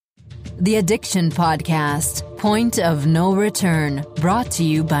the Addiction Podcast, Point of No Return, brought to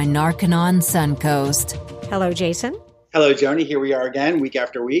you by Narconon Suncoast. Hello, Jason. Hello, Joni. Here we are again, week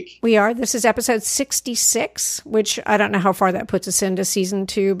after week. We are. This is episode 66, which I don't know how far that puts us into season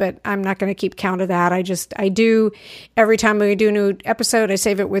 2, but I'm not going to keep count of that. I do, every time we do a new episode, I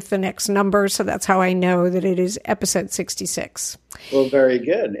save it with the next number, so that's how I know that it is episode 66. Well, very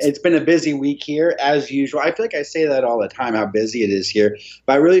good. It's been a busy week here, as usual. I feel like I say that all the time, how busy it is here.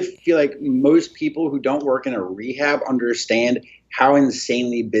 But I really feel like most people who don't work in a rehab understand how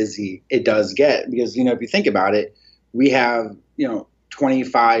insanely busy it does get. Because, if you think about it, we have,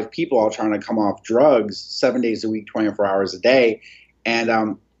 25 people all trying to come off drugs 7 days a week, 24 hours a day.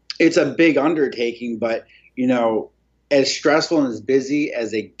 And it's a big undertaking, but, as stressful and as busy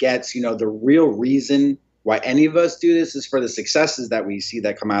as it gets, the real reason why any of us do this is for the successes that we see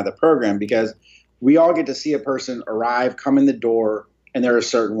that come out of the program, because we all get to see a person arrive, come in the door, and they're a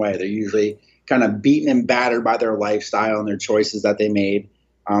certain way. They're usually kind of beaten and battered by their lifestyle and their choices that they made.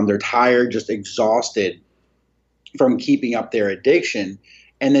 They're tired, just exhausted from keeping up their addiction,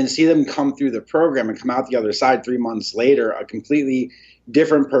 and then see them come through the program and come out the other side 3 months later, a completely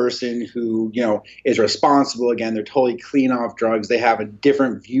different person who, is responsible again. They're totally clean off drugs. They have a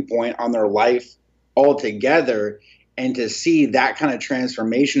different viewpoint on their life altogether. And to see that kind of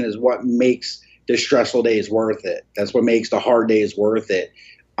transformation is what makes the stressful days worth it. That's what makes the hard days worth it.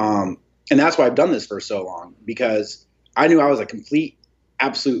 And that's why I've done this for so long, because I knew I was a complete,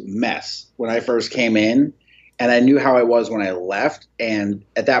 absolute mess when I first came in. And I knew how I was when I left. And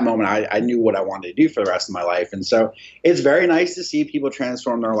at that moment, I knew what I wanted to do for the rest of my life. And so it's very nice to see people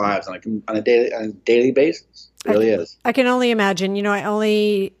transform their lives on a daily basis. It really is. I can only imagine. I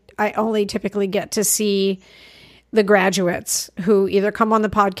only typically get to see the graduates who either come on the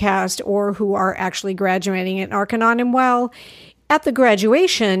podcast or who are actually graduating at Narconon. And at the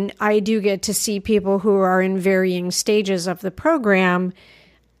graduation, I do get to see people who are in varying stages of the program.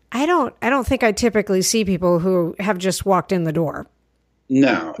 I don't think I typically see people who have just walked in the door.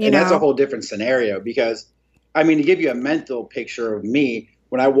 No, and that's a whole different scenario, because, to give you a mental picture of me,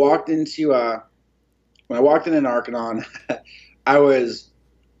 when I walked into Narconon, I was,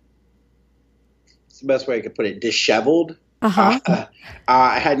 it's the best way I could put it, disheveled. Uh-huh.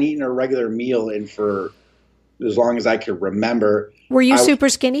 I hadn't eaten a regular meal for as long as I could remember. Were you super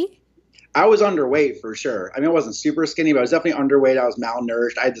skinny? I was underweight for sure. I wasn't super skinny, but I was definitely underweight. I was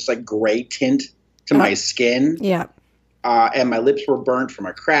malnourished. I had this gray tint to my skin. Yeah. And my lips were burnt from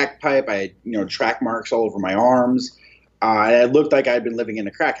a crack pipe. I had, track marks all over my arms. And it looked like I had been living in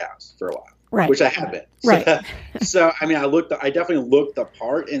a crack house for a while. Right. Which I had been. Right. So, I definitely looked the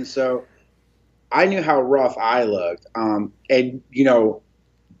part. And so I knew how rough I looked. And,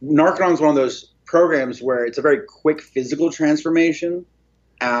 Narconon's one of those programs where it's a very quick physical transformation,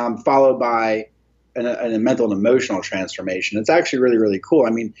 followed by a mental and emotional transformation. It's actually really, really cool.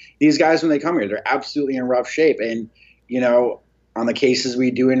 These guys, when they come here, they're absolutely in rough shape. And, on the cases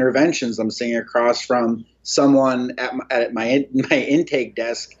we do interventions, I'm sitting across from someone at my intake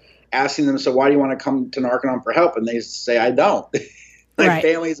desk asking them, so why do you want to come to Narconon for help? And they say, I don't. My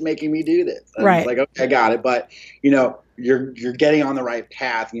family is making me do this. And right. It's okay, I got it. But, you're getting on the right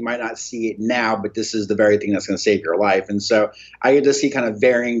path. You might not see it now, but this is the very thing that's going to save your life. And so I get to see kind of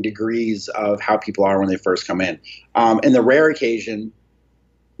varying degrees of how people are when they first come in. In the rare occasion,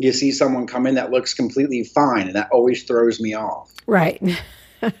 you see someone come in that looks completely fine, and that always throws me off. Right.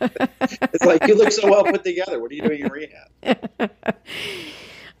 It's like, you look so well put together. What are you doing in rehab?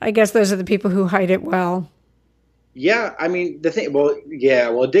 I guess those are the people who hide it well. Yeah.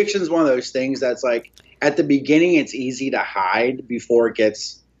 Addiction is one of those things that's at the beginning, it's easy to hide before it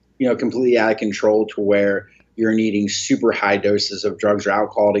gets, completely out of control to where you're needing super high doses of drugs or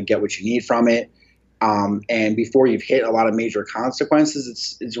alcohol to get what you need from it. And before you've hit a lot of major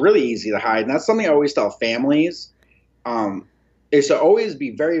consequences, it's really easy to hide. And that's something I always tell families, is to always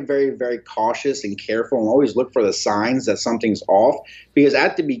be very, very, very cautious and careful, and always look for the signs that something's off. Because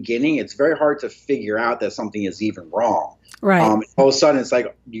at the beginning, it's very hard to figure out that something is even wrong. Right. All of a sudden, it's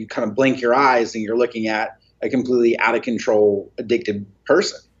like you kind of blink your eyes and you're looking at a completely out of control, addicted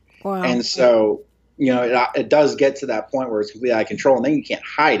person. Wow. And so, it does get to that point where it's completely out of control, and then you can't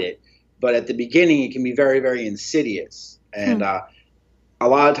hide it. But at the beginning, it can be very, very insidious. And a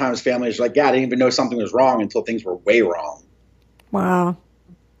lot of times families are like, I didn't even know something was wrong until things were way wrong. Wow.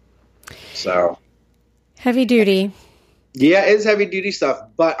 So. Heavy duty. Yeah, it is heavy duty stuff.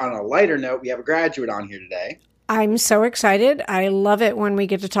 But on a lighter note, we have a graduate on here today. I'm so excited. I love it when we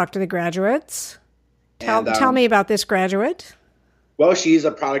get to talk to the graduates. Tell me about this graduate. Well, she's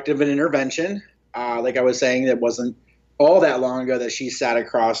a product of an intervention. Like I was saying, that wasn't all that long ago that she sat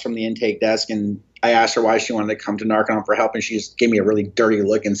across from the intake desk, and I asked her why she wanted to come to Narconon for help, and she just gave me a really dirty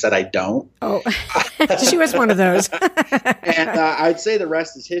look and said, I don't. Oh, she was one of those. And I'd say the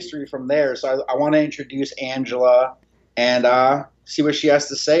rest is history from there. So I want to introduce Angela and see what she has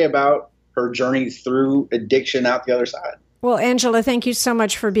to say about her journey through addiction out the other side. Well, Angela, thank you so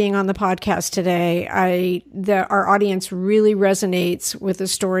much for being on the podcast today. Our audience really resonates with the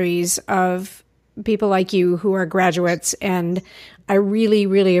stories of people like you who are graduates, and I really,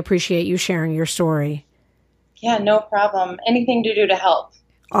 really appreciate you sharing your story. Yeah, no problem. Anything to do to help.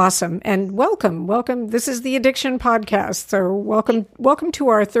 Awesome. And welcome. This is the Addiction Podcast. So welcome to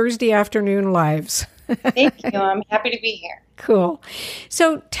our Thursday afternoon lives. Thank you. I'm happy to be here. Cool.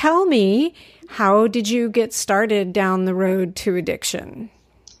 So tell me, how did you get started down the road to addiction?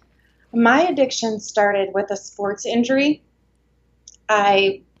 My addiction started with a sports injury.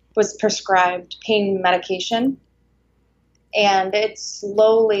 I was prescribed pain medication, and it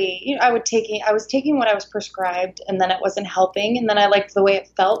slowly, I was taking what I was prescribed, and then it wasn't helping, and then I liked the way it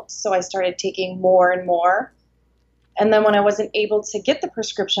felt, so I started taking more and more. And then when I wasn't able to get the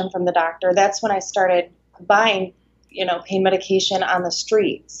prescription from the doctor, that's when I started buying, pain medication on the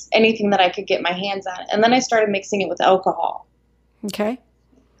streets, anything that I could get my hands on. And then I started mixing it with alcohol. Okay.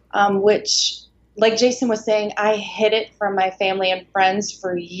 Which, like Jason was saying, I hid it from my family and friends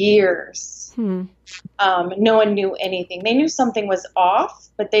for years. No one knew anything. They knew something was off,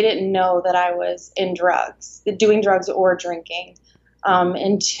 but they didn't know that I was doing drugs or drinking,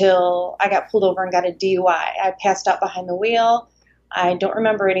 until I got pulled over and got a DUI. I passed out behind the wheel. I don't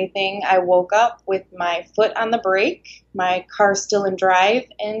remember anything. I woke up with my foot on the brake, my car still in drive,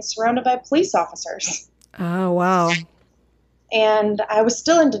 and surrounded by police officers. Oh, wow. And I was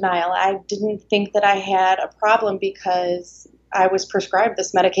still in denial. I didn't think that I had a problem because I was prescribed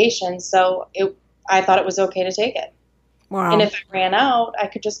this medication, so I thought it was okay to take it. Wow. And if I ran out, I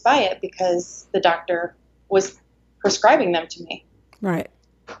could just buy it because the doctor was prescribing them to me. Right.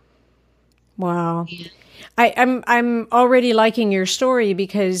 Wow. I'm already liking your story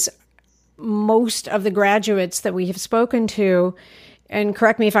because most of the graduates that we have spoken to, and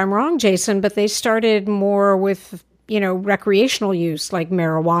correct me if I'm wrong, Jason, but they started more with, recreational use like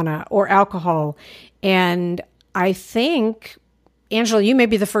marijuana or alcohol. And I think, Angela, you may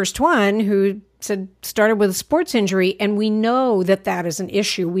be the first one who started with a sports injury. And we know that that is an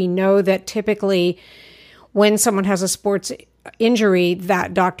issue. We know that typically when someone has a sports injury,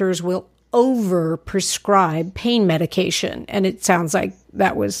 that doctors will over-prescribe pain medication. And it sounds like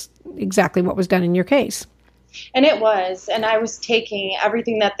that was exactly what was done in your case. And it was. And I was taking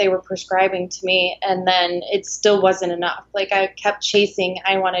everything that they were prescribing to me, and then it still wasn't enough. Like, I kept chasing.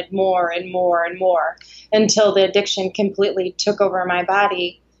 I wanted more and more and more until the addiction completely took over my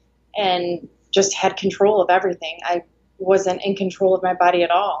body and just had control of everything. I wasn't in control of my body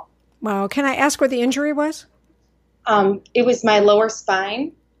at all. Wow. Can I ask what the injury was? It was my lower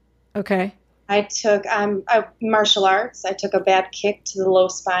spine. Okay. I took martial arts. I took a bad kick to the low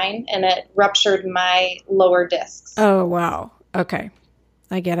spine, and it ruptured my lower discs. Oh, wow. Okay.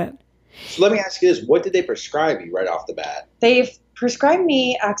 I get it. So let me ask you this. What did they prescribe you right off the bat? They've prescribed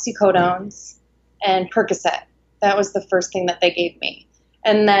me oxycodones and Percocet. That was the first thing that they gave me.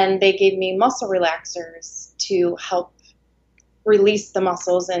 And then they gave me muscle relaxers to help release the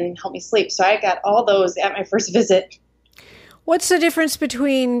muscles and help me sleep. So I got all those at my first visit. What's the difference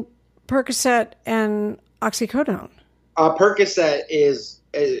between Percocet and Oxycodone? Percocet is,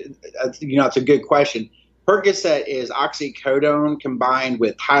 it's a good question. Percocet is oxycodone combined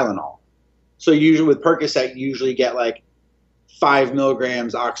with Tylenol. So usually with Percocet, you usually get like 5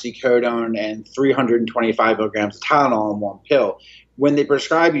 milligrams oxycodone and 325 milligrams of Tylenol in one pill. When they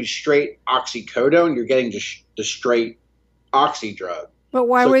prescribe you straight oxycodone, you're getting just the straight oxy drug. But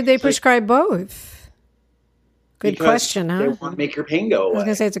why would they prescribe both? Good question, huh? They want to make your pain go away. I was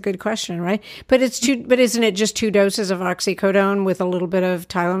going to say it's a good question, right? But isn't it just 2 doses of oxycodone with a little bit of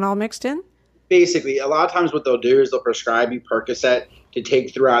Tylenol mixed in? Basically, a lot of times what they'll do is they'll prescribe you Percocet to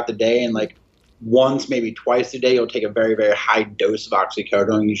take throughout the day, and like once, maybe twice a day, you'll take a very, very high dose of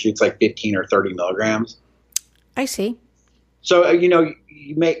oxycodone. Usually it's like 15 or 30 milligrams. I see. So,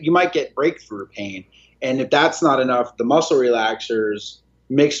 you might get breakthrough pain. And if that's not enough, the muscle relaxers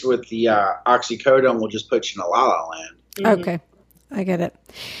mixed with the oxycodone will just put you in a la-la land. Mm-hmm. Okay. I get it.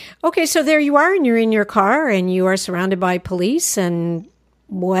 Okay, so there you are, and you're in your car, and you are surrounded by police, and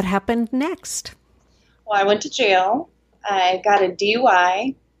what happened next? Well, I went to jail. I got a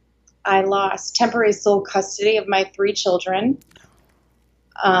DUI. I lost temporary sole custody of my 3 children.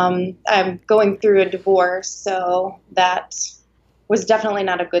 I'm going through a divorce, so that was definitely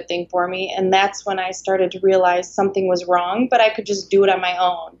not a good thing for me. And that's when I started to realize something was wrong, but I could just do it on my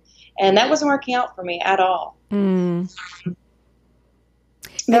own. And that wasn't working out for me at all.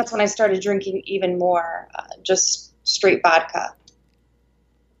 That's when I started drinking even more, just straight vodka.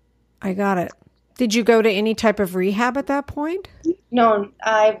 I got it. Did you go to any type of rehab at that point? No,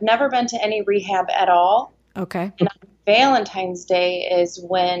 I've never been to any rehab at all. Okay. And on Valentine's Day is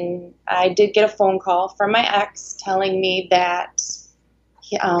when I did get a phone call from my ex telling me that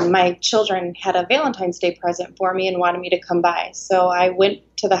my children had a Valentine's Day present for me and wanted me to come by. So I went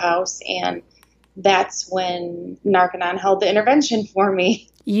to the house, and that's when Narconon held the intervention for me.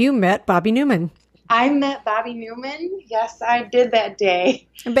 You met Bobby Newman. I met Bobby Newman. Yes, I did that day.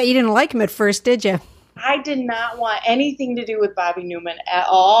 I bet you didn't like him at first, did you? I did not want anything to do with Bobby Newman at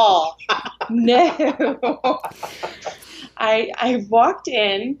all. No. I walked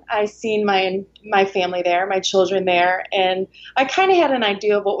in, I seen my family there, my children there, and I kind of had an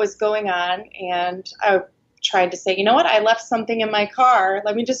idea of what was going on, and I tried to say, you know what, I left something in my car.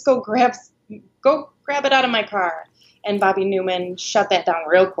 Let me just go grab it out of my car. And Bobby Newman shut that down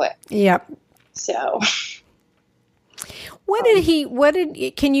real quick. Yep. So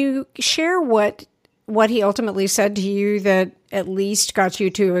can you share what he ultimately said to you that at least got you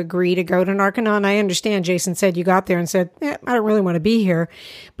to agree to go to Narconon? I understand Jason said you got there and said, I don't really want to be here.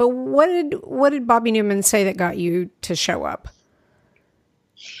 But what did Bobby Newman say that got you to show up?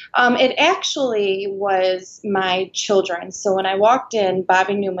 It actually was my children. So when I walked in,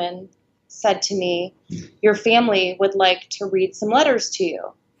 Bobby Newman said to me, your family would like to read some letters to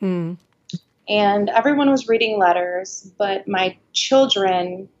you. And everyone was reading letters, but my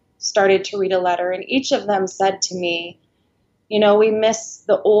children started to read a letter, and each of them said to me, you know, we miss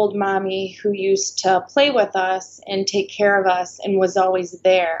the old mommy who used to play with us and take care of us and was always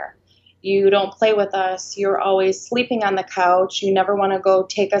there. You don't play with us. You're always sleeping on the couch. You never want to go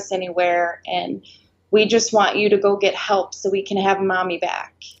take us anywhere. And we just want you to go get help so we can have mommy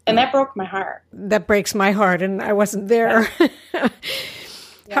back. And that broke my heart. That breaks my heart, and I wasn't there.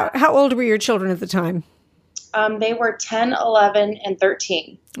 Yeah. How old were your children at the time? They were 10, 11, and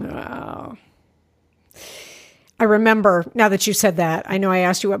 13. Wow. I remember, now that you said that, I know I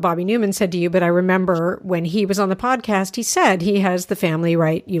asked you what Bobby Newman said to you, but I remember when he was on the podcast, he said he has the family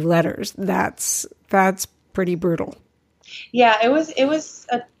write you letters. That's pretty brutal. Yeah, it was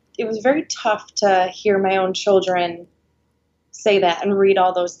very tough to hear my own children say that and read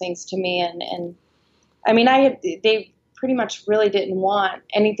all those things to me. And I mean, they pretty much really didn't want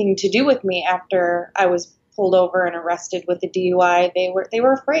anything to do with me after I was pulled over and arrested with the DUI. They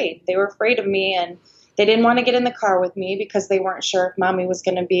were afraid. They were afraid of me, and they didn't want to get in the car with me because they weren't sure if mommy was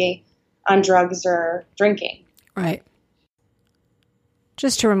going to be on drugs or drinking. Right.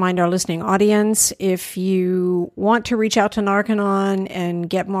 Just to remind our listening audience, if you want to reach out to Narconon and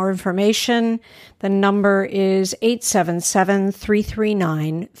get more information, the number is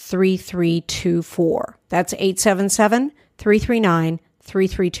 877-339-3324. That's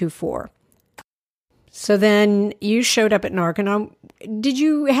 877-339-3324. So then you showed up at Narconon. Did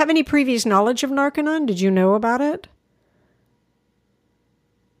you have any previous knowledge of Narconon? Did you know about it?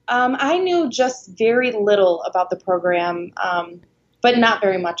 I knew just very little about the program, but not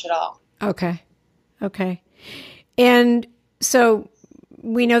very much at all. Okay. And so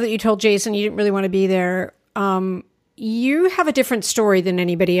we know that you told Jason you didn't really want to be there. You have a different story than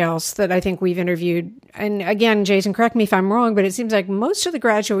anybody else that I think we've interviewed. And again, Jason, correct me if I'm wrong, but it seems like most of the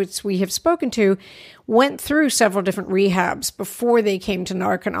graduates we have spoken to went through several different rehabs before they came to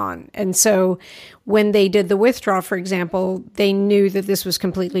Narconon. And so when they did the withdrawal, for example, they knew that this was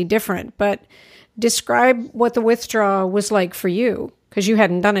completely different. But describe what the withdrawal was like for you, because you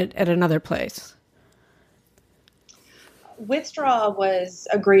hadn't done it at another place. Withdrawal was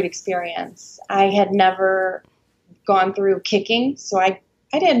a great experience. I had never gone through kicking, so I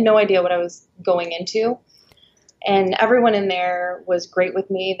had no idea what I was going into. And everyone in there was great with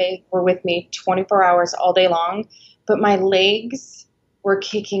me. They were with me 24 hours all day long. But my legs were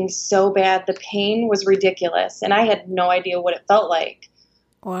kicking so bad. The pain was ridiculous. And I had no idea what it felt like.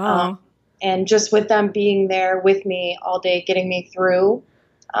 Wow. And just with them being there with me all day, getting me through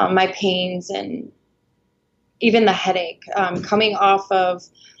my pains and even the headache, coming off of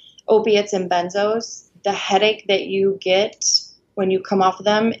opiates and benzos, the headache that you get when you come off of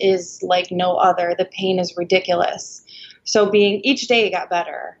them is like no other. The pain is ridiculous. So each day it got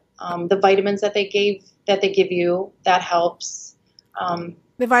better. The vitamins that they give you, that helps.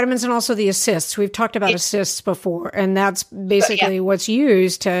 The vitamins and also the assists. We've talked about assists before, and that's basically what's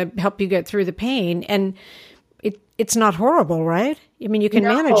used to help you get through the pain. And it's not horrible, right? I mean, you can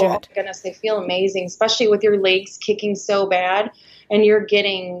manage it. Oh, goodness, they feel amazing, especially with your legs kicking so bad. and you're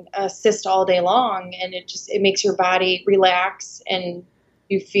getting a cyst all day long, and it makes your body relax and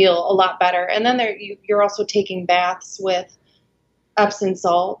you feel a lot better. And then you're also taking baths with Epsom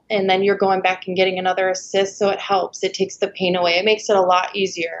salt, and then you're going back and getting another assist. So it helps. It takes the pain away. It makes it a lot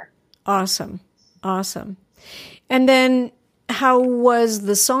easier. Awesome. And then how was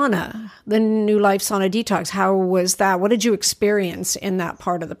the sauna, the New Life Sauna Detox? How was that? What did you experience in that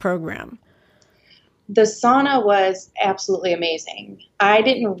part of the program? The sauna was absolutely amazing. I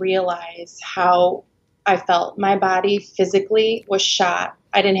didn't realize how I felt. My body physically was shot.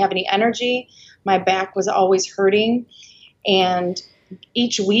 I didn't have any energy. My back was always hurting. And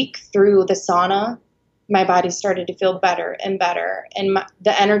each week through the sauna, my body started to feel better and better. And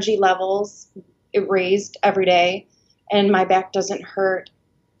the energy levels, it raised every day. And my back doesn't hurt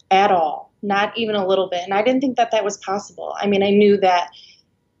at all, not even a little bit. And I didn't think that was possible. I mean, I knew that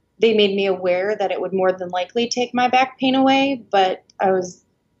they made me aware that it would more than likely take my back pain away, but I was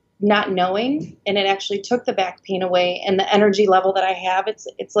not knowing, and it actually took the back pain away. And the energy level that I have,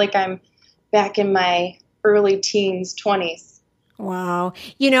 it's like I'm back in my early teens, 20s. Wow.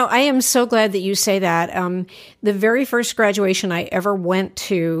 I am so glad that you say that. The very first graduation I ever went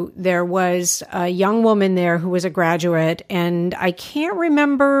to, there was a young woman there who was a graduate, and I can't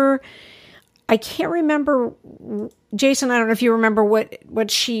remember, Jason, I don't know if you remember what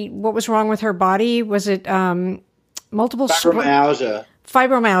was wrong with her body. Was it multiple fibromyalgia?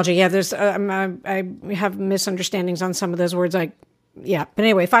 Fibromyalgia. Yeah, there's I have misunderstandings on some of those words. But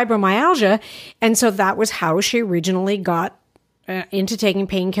anyway, fibromyalgia, and so that was how she originally got into taking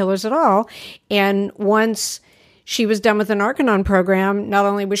painkillers at all. And once she was done with the Narconon program, not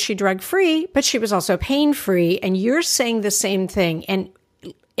only was she drug free, but she was also pain free. And you're saying the same thing. And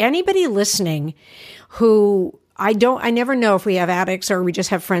anybody listening who I never know if we have addicts or we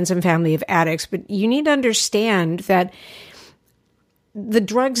just have friends and family of addicts, but you need to understand that the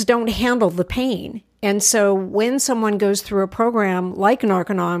drugs don't handle the pain. And so when someone goes through a program like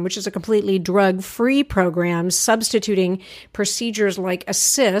Narconon, which is a completely drug-free program, substituting procedures like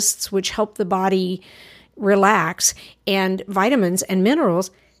assists, which help the body relax, and vitamins and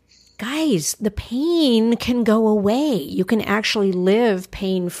minerals, guys, the pain can go away. You can actually live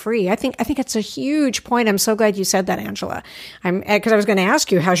pain-free. I think it's a huge point. I'm so glad you said that, Angela. Because I was going to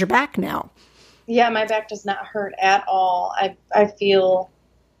ask you, how's your back now? Yeah, my back does not hurt at all. I feel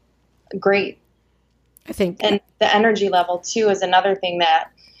great. And the energy level too is another thing that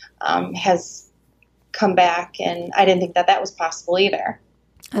has come back, and I didn't think that was possible either.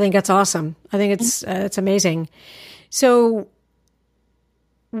 I think that's awesome. I think it's amazing. So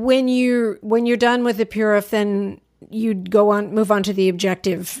when you're done with the Purif, then you'd move on to the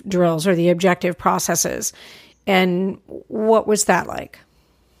objective drills or the objective processes. And what was that like?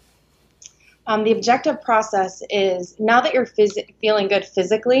 The objective process is, now that you're feeling good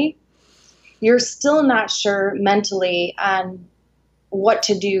physically, you're still not sure mentally on what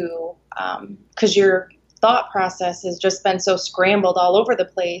to do, because your thought process has just been so scrambled all over the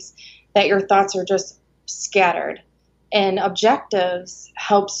place that your thoughts are just scattered. And objectives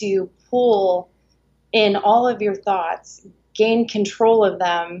helps you pull in all of your thoughts, gain control of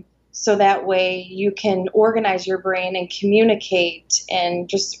them, so that way you can organize your brain and communicate and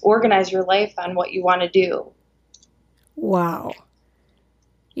just organize your life on what you want to do. Wow.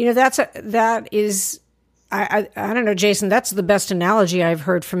 That is, I don't know, Jason, that's the best analogy I've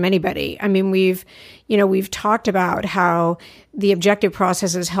heard from anybody. I mean, we've talked about how the objective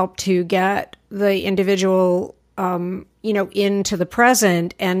processes help to get the individual, into the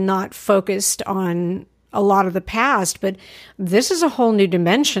present and not focused on a lot of the past. But this is a whole new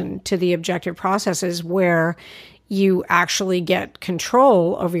dimension to the objective processes where you actually get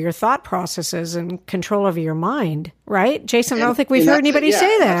control over your thought processes and control over your mind, right? Jason, I don't think we've heard anybody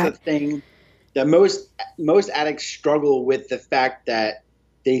say that. That's the thing that most addicts struggle with, the fact that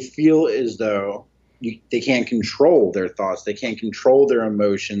they feel as though they can't control their thoughts, they can't control their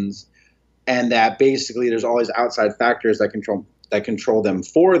emotions, and that basically there's always outside factors that control them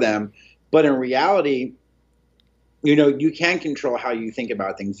for them. But in reality, you can control how you think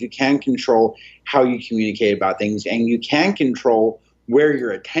about things. You can control how you communicate about things, and you can control where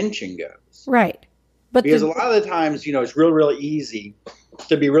your attention goes. Right. Because a lot of the times, it's really easy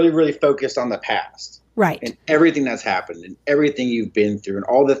to be really, really focused on the past. Right. And everything that's happened and everything you've been through and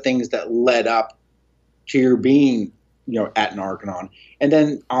all the things that led up to your being, at Narconon. And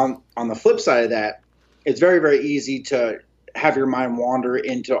then on the flip side of that, it's very, very easy to have your mind wander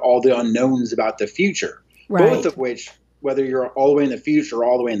into all the unknowns about the future. Right. Both of which, whether you're all the way in the future or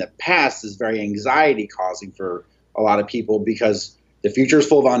all the way in the past, is very anxiety causing for a lot of people, because the future is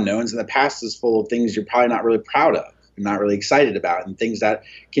full of unknowns and the past is full of things you're probably not really proud of. not really excited about, and things that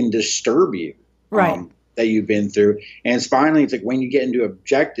can disturb you, Right. that you've been through. And it's finally, it's like when you get into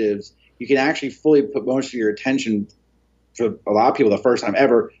objectives, you can actually fully put most of your attention, for a lot of people, the first time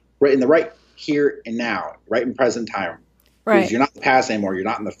ever, right in the right here and now, right in present time. Right. Because you're not in the past anymore. You're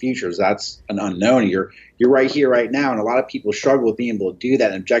not in the future. So that's an unknown. You're right here, right now. And a lot of people struggle with being able to do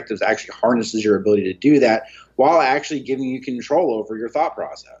that. And objectives actually harnesses your ability to do that while actually giving you control over your thought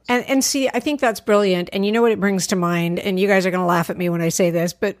process. And see, I think that's brilliant. And you know what it brings to mind? And you guys are going to laugh at me when I say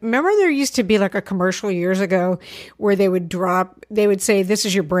this, but remember there used to be like a commercial years ago where they would say, this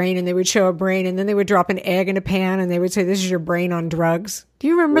is your brain, and they would show a brain, and then they would drop an egg in a pan and they would say, this is your brain on drugs. Do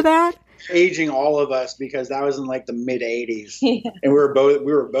you remember that? Aging all of us, because that was in like the mid 80s, and we were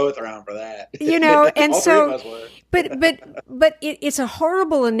both around for that. And all so, three of us were. but it's a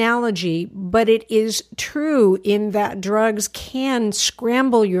horrible analogy, but it is true in that drugs can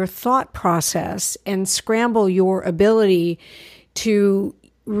scramble your thought process and scramble your ability to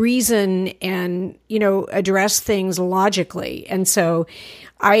reason and, address things logically. And so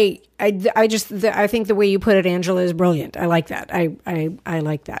I think the way you put it, Angela, is brilliant. I like that. I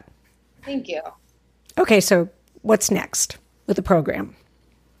like that. Thank you. Okay, so what's next with the program?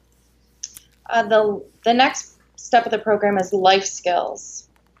 The next step of the program is life skills.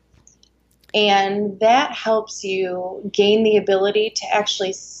 And that helps you gain the ability to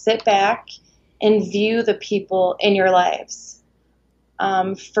actually sit back and view the people in your lives.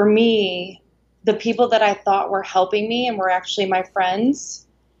 For me, the people that I thought were helping me and were actually my friends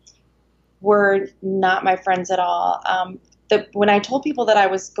were not my friends at all. When I told people that I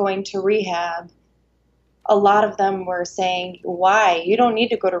was going to rehab, a lot of them were saying, why? You don't need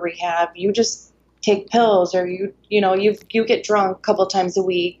to go to rehab. You just take pills, or you get drunk a couple times a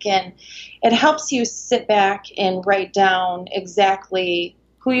week. And it helps you sit back and write down exactly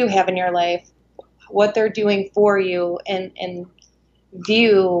who you have in your life, what they're doing for you, and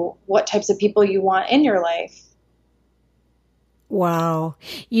view what types of people you want in your life. Wow.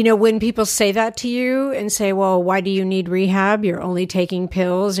 When people say that to you and say, well, why do you need rehab? You're only taking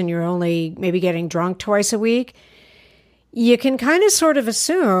pills and you're only maybe getting drunk twice a week. You can kind of sort of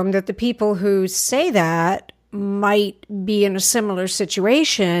assume that the people who say that might be in a similar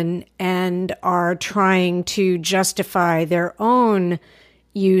situation and are trying to justify their own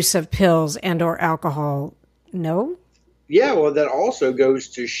use of pills and or alcohol. No? Yeah, well, that also goes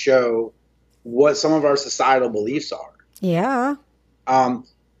to show what some of our societal beliefs are. Yeah. And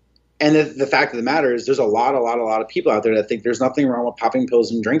the fact of the matter is there's a lot of people out there that think there's nothing wrong with popping pills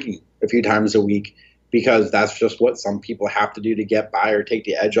and drinking a few times a week, because that's just what some people have to do to get by or take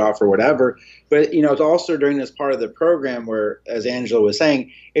the edge off or whatever. But, it's also during this part of the program where, as Angela was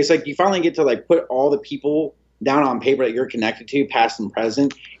saying, it's like you finally get to like put all the people down on paper that you're connected to, past and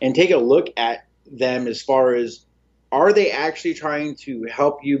present, and take a look at them as far as, are they actually trying to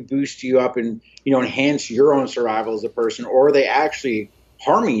help you, boost you up, and enhance your own survival as a person, or are they actually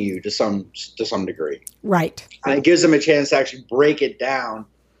harming you to some degree? Right. And it gives them a chance to actually break it down,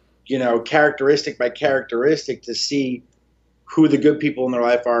 characteristic by characteristic, to see who the good people in their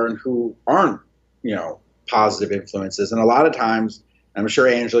life are and who aren't, positive influences. And a lot of times, I'm sure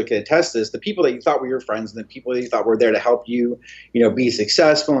Angela could attest to this, the people that you thought were your friends and the people that you thought were there to help you, be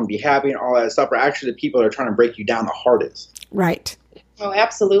successful and be happy and all that stuff, are actually the people that are trying to break you down the hardest. Right. Oh,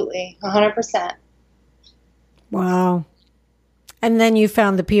 absolutely. 100%. Wow. And then you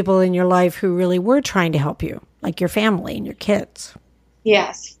found the people in your life who really were trying to help you, like your family and your kids.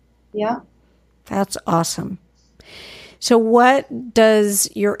 Yes. Yeah. That's awesome. So what does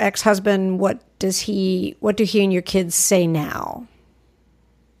your ex-husband, what do he and your kids say now?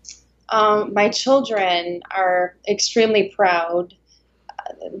 My children are extremely proud.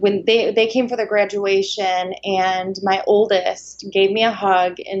 When they came for their graduation, and my oldest gave me a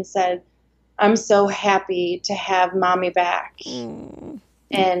hug and said, I'm so happy to have mommy back. And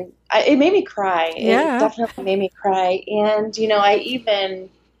it made me cry. Yeah. It definitely made me cry. And,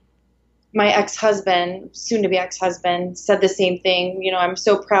 my ex-husband, soon-to-be ex-husband, said the same thing. I'm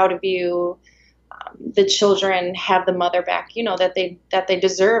so proud of you. The children have the mother back, that they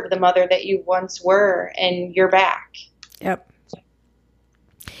deserve the mother that you once were, and you're back. Yep.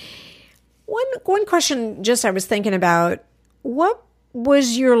 One question just I was thinking about, what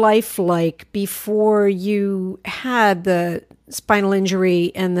was your life like before you had the spinal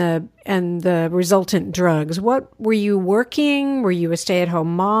injury and the resultant drugs? What were you working? Were you a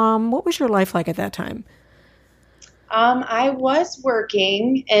stay-at-home mom? What was your life like at that time? I was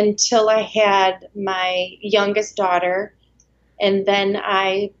working until I had my youngest daughter, and then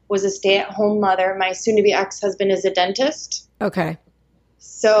I was a stay-at-home mother. My soon-to-be ex-husband is a dentist. Okay.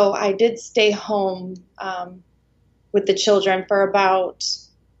 So I did stay home with the children for about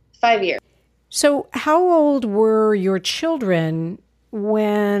 5 years. So how old were your children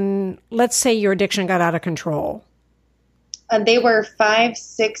when, let's say, your addiction got out of control? They were 5,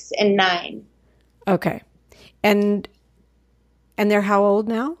 6, and 9. Okay. And they're how old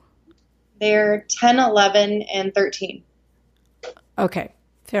now? They're 10, 11, and 13. Okay,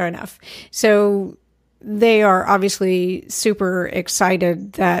 fair enough. So they are obviously super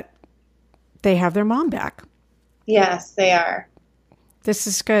excited that they have their mom back. Yes, they are. This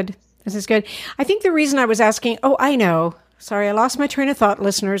is good. This is good. I think the reason I was asking, I know. Sorry, I lost my train of thought,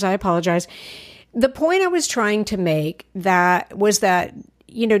 listeners. I apologize. The point I was trying to make was that,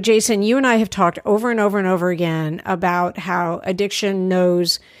 Jason, you and I have talked over and over and over again about how addiction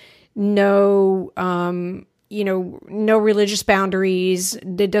knows no religious boundaries.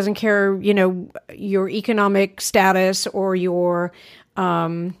 It doesn't care, your economic status or your,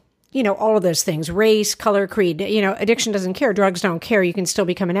 all of those things, race, color, creed. Addiction doesn't care. Drugs don't care. You can still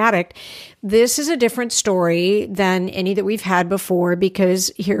become an addict. This is a different story than any that we've had before, because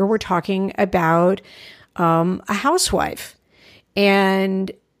here we're talking about a housewife.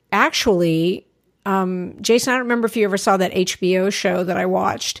 And actually, Jason, I don't remember if you ever saw that HBO show that I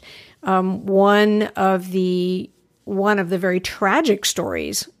watched. One of the very tragic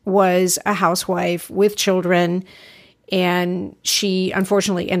stories was a housewife with children, and she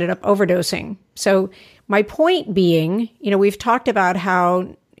unfortunately ended up overdosing. So my point being, we've talked about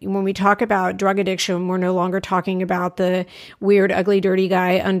how when we talk about drug addiction, we're no longer talking about the weird, ugly, dirty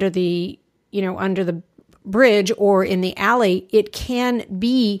guy under the bridge or in the alley. It can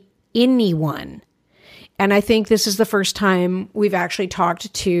be anyone. And I think this is the first time we've actually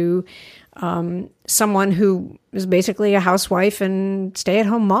talked to someone who is basically a housewife and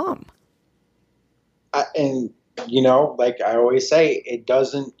stay-at-home mom. Like I always say, it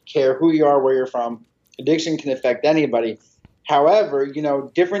doesn't care who you are, where you're from. Addiction can affect anybody. However,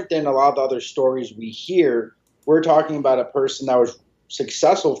 different than a lot of the other stories we hear, we're talking about a person that was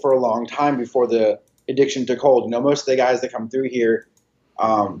successful for a long time before the addiction took hold. Most of the guys that come through here,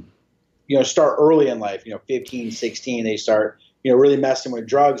 start early in life, 15, 16, they start, really messing with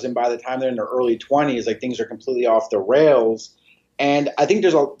drugs. And by the time they're in their early 20s, like things are completely off the rails. And I think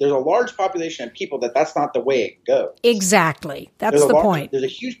there's a large population of people that's not the way it goes. Exactly. That's the point. There's a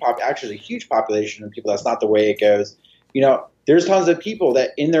huge population of people that's not the way it goes. There's tons of people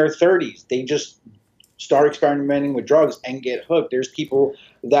that in their 30s, they just start experimenting with drugs and get hooked. There's people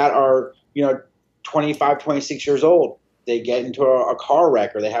that are, 25, 26 years old. They get into a car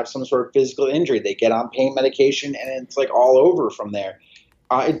wreck or they have some sort of physical injury. They get on pain medication and it's like all over from there.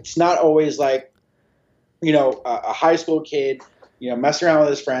 It's not always like, a high school kid, messing around with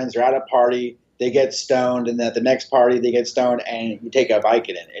his friends or at a party, they get stoned, and then at the next party they get stoned and you take a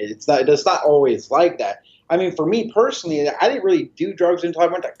Vicodin. It's not always like that. I mean, for me personally, I didn't really do drugs until I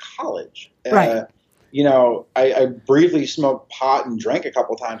went to college. Right. I briefly smoked pot and drank a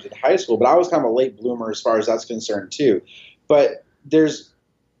couple times in high school, but I was kind of a late bloomer as far as that's concerned too. But there's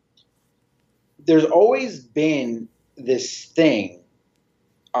always been this thing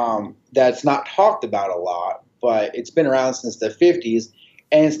that's not talked about a lot, but it's been around since the 50s.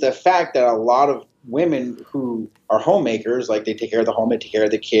 And it's the fact that a lot of women who are homemakers, like they take care of the home, they take care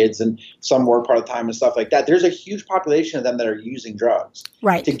of the kids, and some work part-time and stuff like that. There's a huge population of them that are using drugs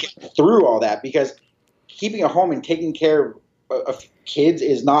to get through all that, because keeping a home and taking care of kids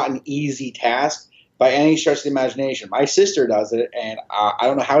is not an easy task by any stretch of the imagination. My sister does it, and I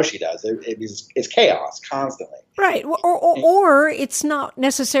don't know how she does it. It's chaos constantly. Right. Or it's not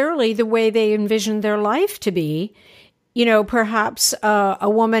necessarily the way they envisioned their life to be. Perhaps a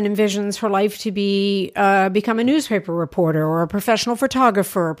woman envisions her life to be become a newspaper reporter or a professional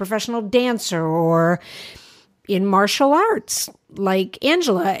photographer, a professional dancer, or in martial arts like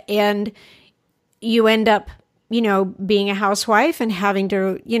Angela. And you end up, being a housewife and having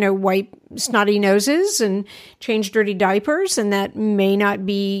to, wipe snotty noses and change dirty diapers. And that may not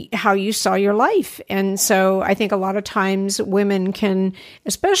be how you saw your life. And so I think a lot of times women can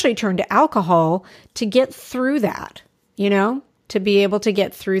especially turn to alcohol to get through that, to be able to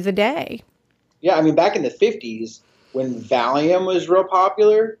get through the day. Yeah. I mean, back in the 50s, when Valium was real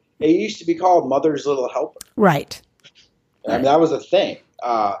popular, it used to be called Mother's Little Helper. Right. I mean, that was a thing.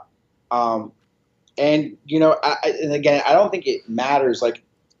 And again, I don't think it matters like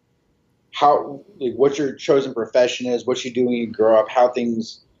what your chosen profession is, what you do when you grow up, how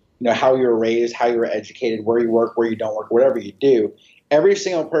things, how you're raised, how you're educated, where you work, where you don't work, whatever you do. Every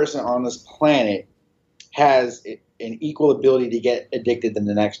single person on this planet has an equal ability to get addicted than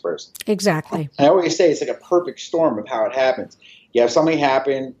the next person. Exactly. I always say it's like a perfect storm of how it happens. You have something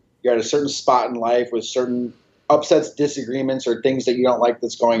happen, you're at a certain spot in life with certain upsets, disagreements, or things that you don't like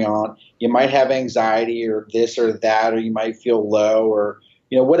that's going on. You might have anxiety or this or that, or you might feel low or,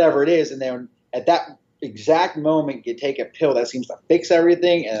 whatever it is. And then at that exact moment, you take a pill that seems to fix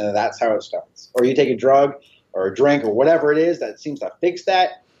everything, and that's how it starts. Or you take a drug or a drink or whatever it is that seems to fix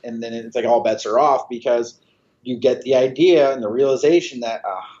that, and then it's like all bets are off because you get the idea and the realization that,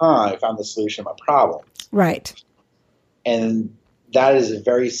 I found the solution to my problem. Right. And that is a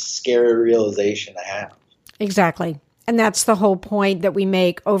very scary realization to have. Exactly. And that's the whole point that we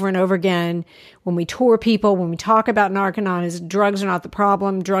make over and over again when we tour people, when we talk about Narconon, is drugs are not the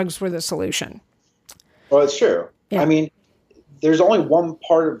problem, drugs were the solution. Well, it's true. Yeah. I mean, there's only one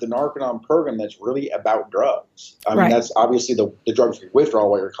part of the Narconon program that's really about drugs. I mean, that's obviously the drug free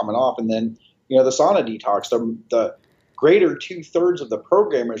withdrawal while you're coming off, and then the sauna detox. The greater 2/3 of the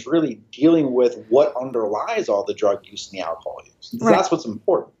program is really dealing with what underlies all the drug use and the alcohol use. Right. That's what's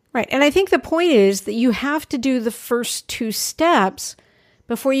important. Right. And I think the point is that you have to do the first 2 steps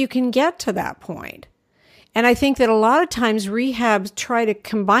before you can get to that point. And I think that a lot of times rehabs try to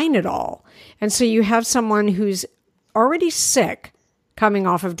combine it all. And so you have someone who's already sick coming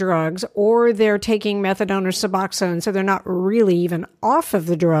off of drugs, or they're taking methadone or Suboxone, so they're not really even off of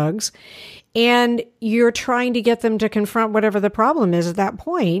the drugs. And you're trying to get them to confront whatever the problem is at that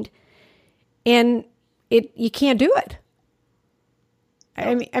point. And you can't do it.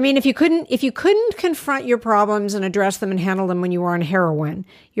 I mean, if you couldn't confront your problems and address them and handle them when you were on heroin,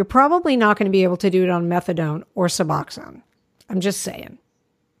 you're probably not going to be able to do it on methadone or Suboxone. I'm just saying.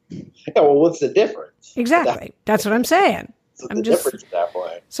 Yeah, well, what's the difference? Exactly. That's what I'm saying. What's the difference at that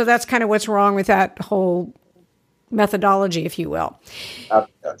point? So that's kind of what's wrong with that whole methodology, if you will. Yeah,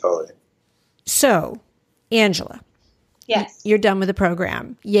 totally. So, Angela. Yes. You're done with the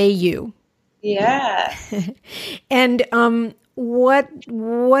program. Yay, you. Yeah. And what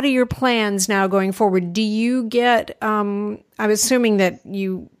are your plans now going forward? Do you get, I'm assuming that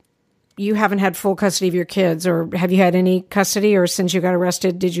you haven't had full custody of your kids, or have you had any custody, or since you got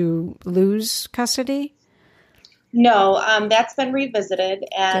arrested, did you lose custody? No, that's been revisited,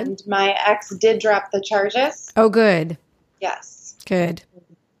 and Good. My ex did drop the charges. Oh, good. Yes. Good.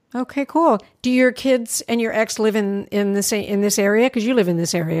 Okay, cool. Do your kids and your ex live in this area? Because you live in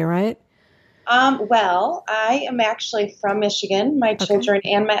this area, right? Well, I am actually from Michigan. My children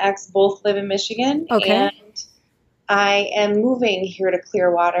and my ex both live in Michigan. Okay. And I am moving here to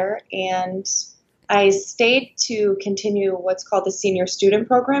Clearwater, and I stayed to continue what's called the senior student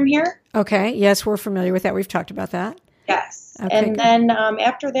program here. Okay. Yes, we're familiar with that. We've talked about that. Yes. Okay, and good. then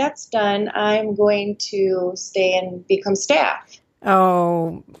after that's done, I'm going to stay and become staff.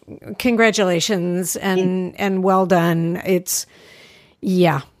 Oh, congratulations and well done.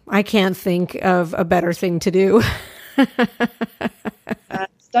 I can't think of a better thing to do.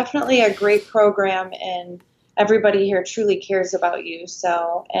 It's definitely a great program, and everybody here truly cares about you.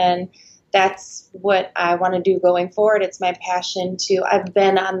 So, and that's what I want to do going forward. It's my passion I've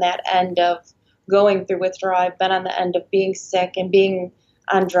been on that end of going through withdrawal. I've been on the end of being sick and being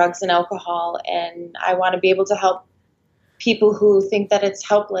on drugs and alcohol, and I want to be able to help people who think that it's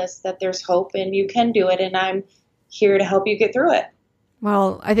helpless, that there's hope and you can do it, and I'm here to help you get through it.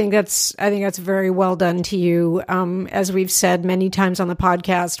 Well, I think that's very well done to you. As we've said many times on the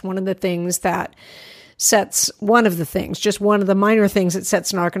podcast, one of the minor things that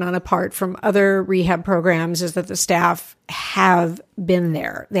sets Narconon apart from other rehab programs is that the staff have been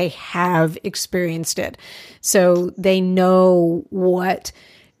there. They have experienced it. So they know what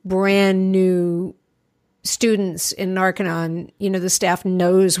brand new students in Narconon, the staff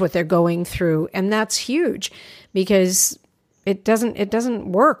knows what they're going through. And that's huge because it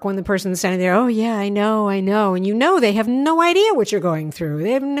doesn't work when the person's standing there, oh yeah, I know. And they have no idea what you're going through.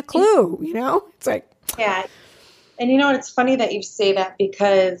 They haven't a clue, It's like, yeah. And it's funny that you say that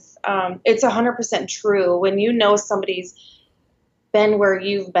because it's 100% true. When somebody's been where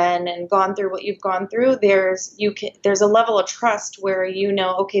you've been and gone through what you've gone through, there's a level of trust where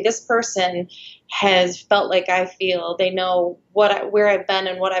okay, this person has felt like I feel. They know where I've been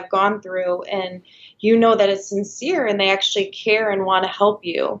and what I've gone through, and that it's sincere and they actually care and want to help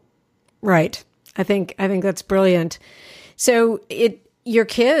you. Right. I think that's brilliant. So your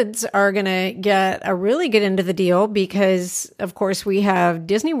kids are going to get a really good end of the deal because, of course, we have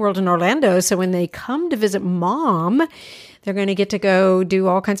Disney World in Orlando. So when they come to visit Mom, they're going to get to go do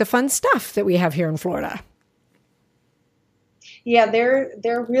all kinds of fun stuff that we have here in Florida. Yeah,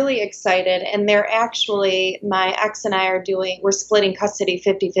 they're really excited. And they're actually, my ex and I we're splitting custody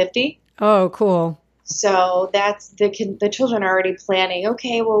 50-50. Oh, cool. So that's the children are already planning,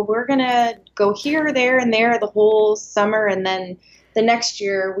 okay, well, we're going to go here, there, and there the whole summer. And then the next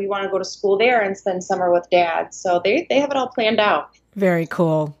year we want to go to school there and spend summer with dad. So they have it all planned out. Very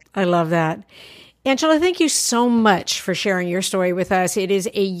cool. I love that. Angela, thank you so much for sharing your story with us. It is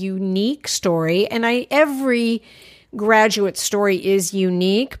a unique story, and every graduate story is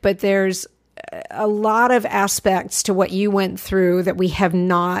unique, but there's a lot of aspects to what you went through that we have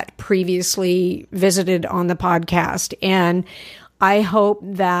not previously visited on the podcast. And I hope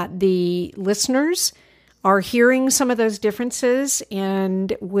that the listeners are hearing some of those differences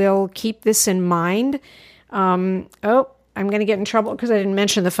and will keep this in mind. I'm going to get in trouble because I didn't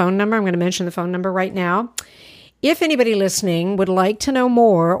mention the phone number. I'm going to mention the phone number right now. If anybody listening would like to know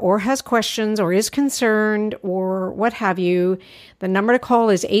more or has questions or is concerned or what have you, the number to call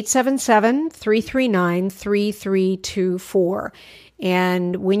is 877-339-3324.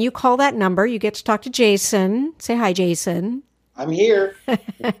 And when you call that number, you get to talk to Jason. Say hi, Jason. I'm here.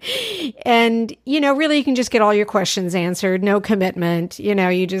 And, really you can just get all your questions answered. No commitment.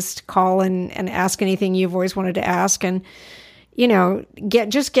 You just call and ask anything you've always wanted to ask. And,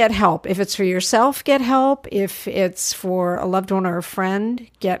 get help. If it's for yourself, get help. If it's for a loved one or a friend,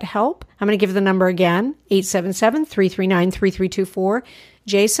 get help. I'm going to give the number again, 877-339-3324.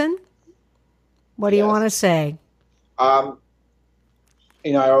 Jason, what do you want to say? I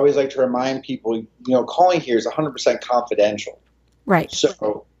always like to remind people, calling here is 100% confidential. Right.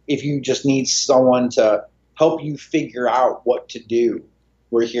 So if you just need someone to help you figure out what to do,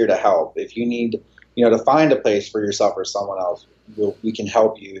 we're here to help. If you need, to find a place for yourself or someone else, we can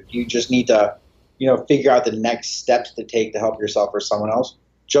help you. If you just need to, figure out the next steps to take to help yourself or someone else,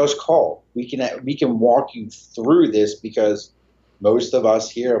 just call. We can walk you through this because most of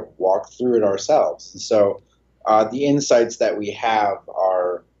us here have walked through it ourselves. And so the insights that we have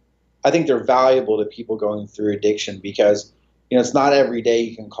I think they're valuable to people going through addiction because, it's not every day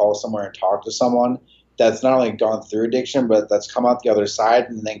you can call somewhere and talk to someone that's not only gone through addiction, but that's come out the other side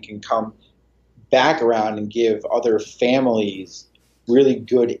and then can come back around and give other families really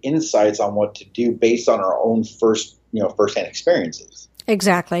good insights on what to do based on our own firsthand experiences.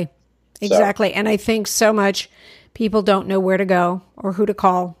 Exactly. And I think so much people don't know where to go or who to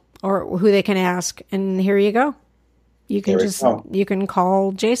call or who they can ask. And here you go. You can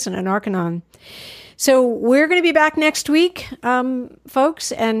call Jason in Arcanon. So we're going to be back next week,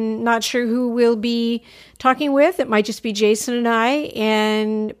 folks, and not sure who we'll be talking with. It might just be Jason and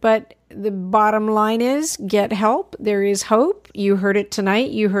I. But the bottom line is get help. There is hope. You heard it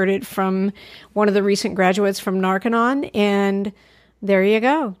tonight. You heard it from one of the recent graduates from Narcanon. And there you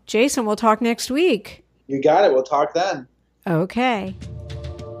go. Jason, we'll talk next week. You got it. We'll talk then. Okay.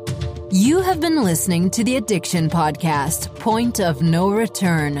 You have been listening to the Addiction Podcast, Point of No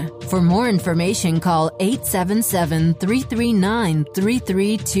Return. For more information, call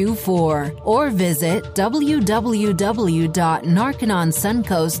 877-339-3324 or visit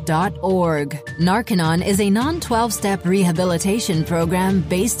www.narcanonsuncoast.org. Narcanon is a non-12-step rehabilitation program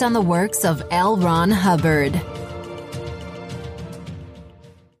based on the works of L. Ron Hubbard.